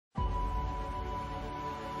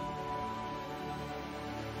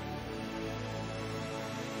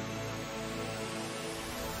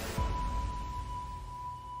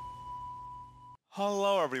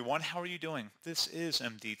Hello everyone, how are you doing? This is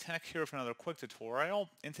MD Tech here with another quick tutorial.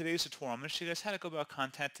 In today's tutorial, I'm going to show you guys how to go about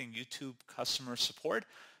contacting YouTube customer support.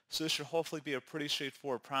 So this should hopefully be a pretty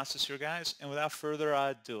straightforward process here, guys. And without further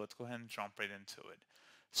ado, let's go ahead and jump right into it.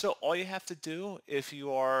 So all you have to do if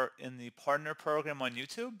you are in the partner program on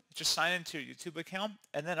YouTube, just sign into your YouTube account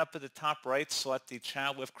and then up at the top right, select the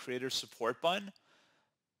Chat with Creator Support button.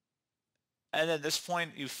 And at this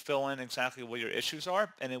point, you fill in exactly what your issues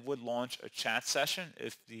are, and it would launch a chat session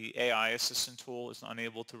if the AI assistant tool is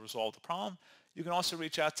unable to resolve the problem. You can also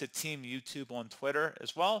reach out to Team YouTube on Twitter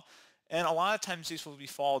as well. And a lot of times these will be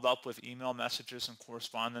followed up with email messages and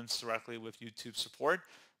correspondence directly with YouTube support.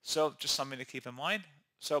 So just something to keep in mind.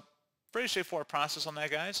 So pretty straightforward process on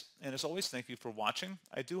that, guys. And as always, thank you for watching.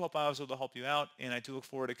 I do hope I was able to help you out, and I do look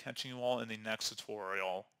forward to catching you all in the next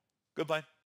tutorial. Goodbye.